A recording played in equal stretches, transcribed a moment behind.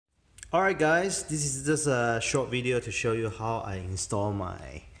Alright guys, this is just a short video to show you how I install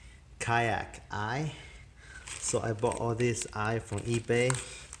my Kayak Eye. So I bought all this eye from eBay.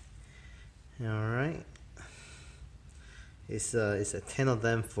 Alright, it's a 10 of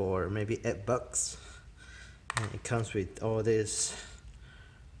them for maybe $8, and it comes with all this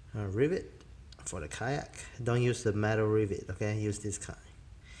rivet for the kayak. Don't use the metal rivet, okay? Use this kind.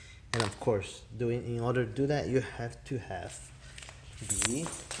 And of course, in order to do that, you have to have the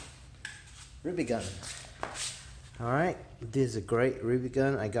Rivet Gun. Alright, this is a great Rivet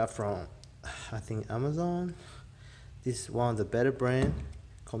Gun I got from, I think, Amazon. This is one of the better brand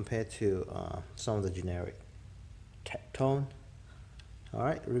compared to some of the generic tone.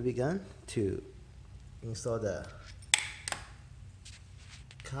 Alright, Rivet Gun to install the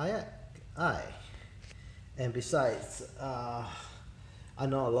Kayak Eye. And besides, I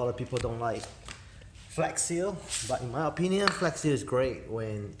know a lot of people don't like Flex Seal, but in my opinion, Flex Seal is great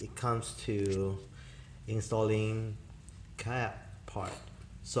when it comes to installing kayak part.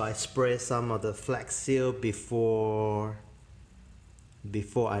 So I spray some of the Flex Seal before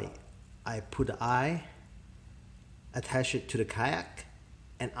I put the eye, attach it to the kayak,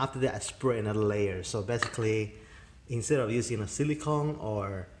 and after that I spray another layer. So basically, instead of using a silicone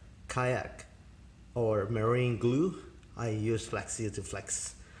or kayak or marine glue, I use Flex Seal to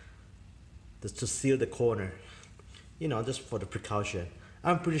seal the corner, you know, just for the precaution.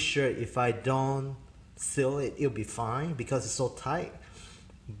 I'm pretty sure if I don't seal it, it'll be fine because it's so tight.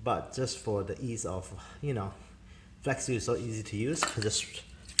 But just for the ease of, you know, Flex Seal is so easy to use. Just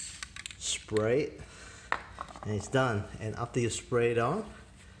spray it and it's done. And after you spray it on,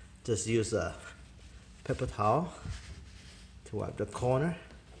 just use a paper towel to wipe the corner.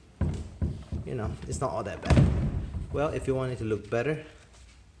 You know, it's not all that bad. Well, if you want it to look better,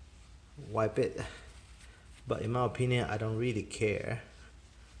 wipe it, but in my opinion, I don't really care.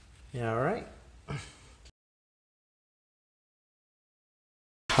 Yeah, alright.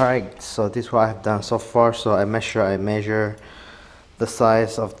 Alright, so this is what I've done so far. So I measure the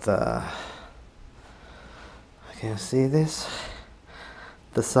size of the, can you see this?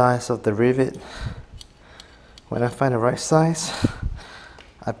 The size of the rivet. When I find the right size,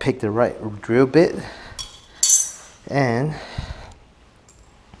 I pick the right drill bit and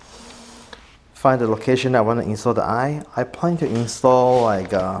find the location I want to install the eye. I plan to install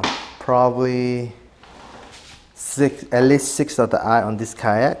like probably at least six of the eye on this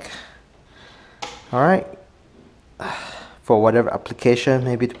kayak. Alright, for whatever application,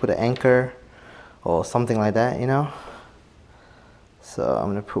 maybe to put an anchor or something like that, you know. So I'm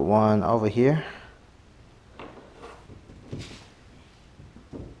gonna put one over here.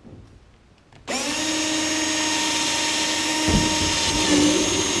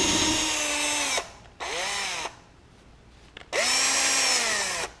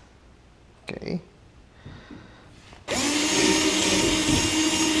 Okay.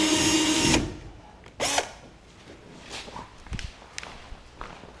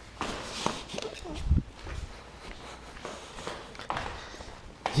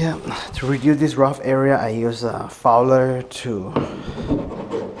 Yeah, to reduce this rough area, I use a fowler to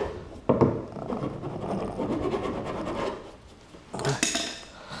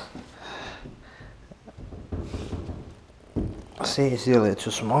see, it's a little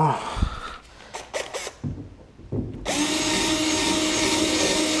too small.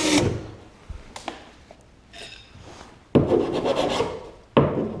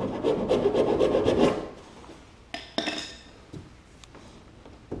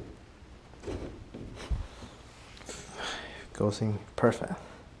 Goes in perfect.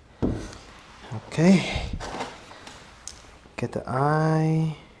 Okay, get the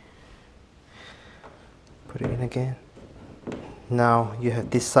eye, put it in again. Now you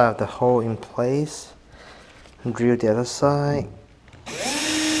have this side of the hole in place, and drill the other side.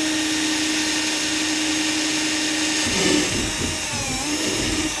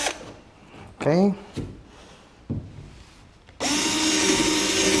 Okay.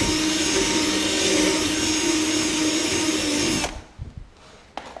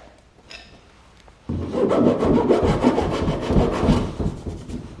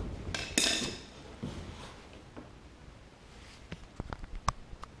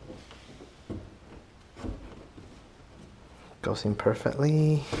 Goes in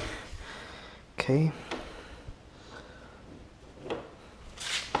perfectly. Okay.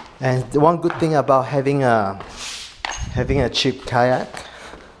 And the one good thing about having a cheap kayak,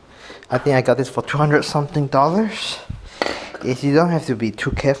 I think I got this for $200 something, is you don't have to be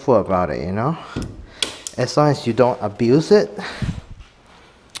too careful about it, you know. As long as you don't abuse it,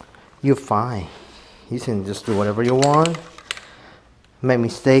 you're fine. You can just do whatever you want. Make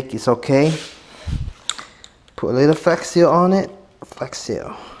mistake, it's okay. Put a little Flex Seal on it. Flex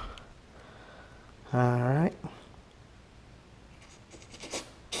Seal. Alright.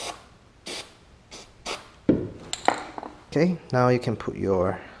 Okay, now you can put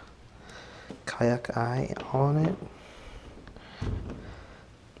your Kayak Eye on it.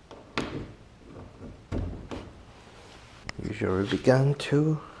 Use your Rivet Gun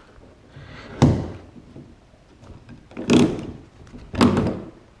too.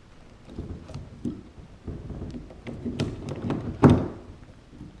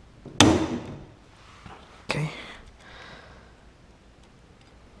 Okay.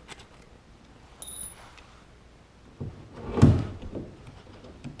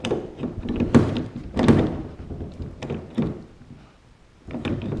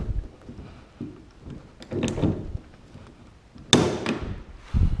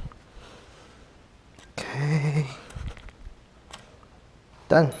 Okay.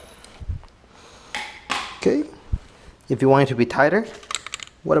 Done. Okay. If you want it to be tighter,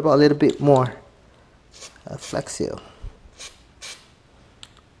 what about a little bit more Flex Seal?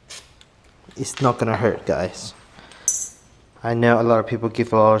 It's not gonna hurt, guys. I know a lot of people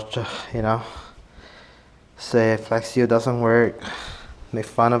give a lot of, you know, say Flex Seal doesn't work, make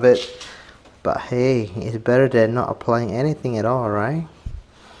fun of it, but hey, it's better than not applying anything at all, right?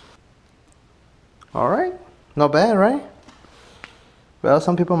 Alright, not bad, right? Well,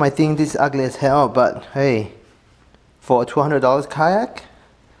 some people might think this is ugly as hell, but hey, for a $200 kayak,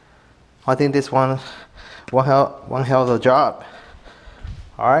 I think this one hell of a job.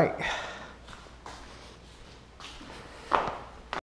 Alright.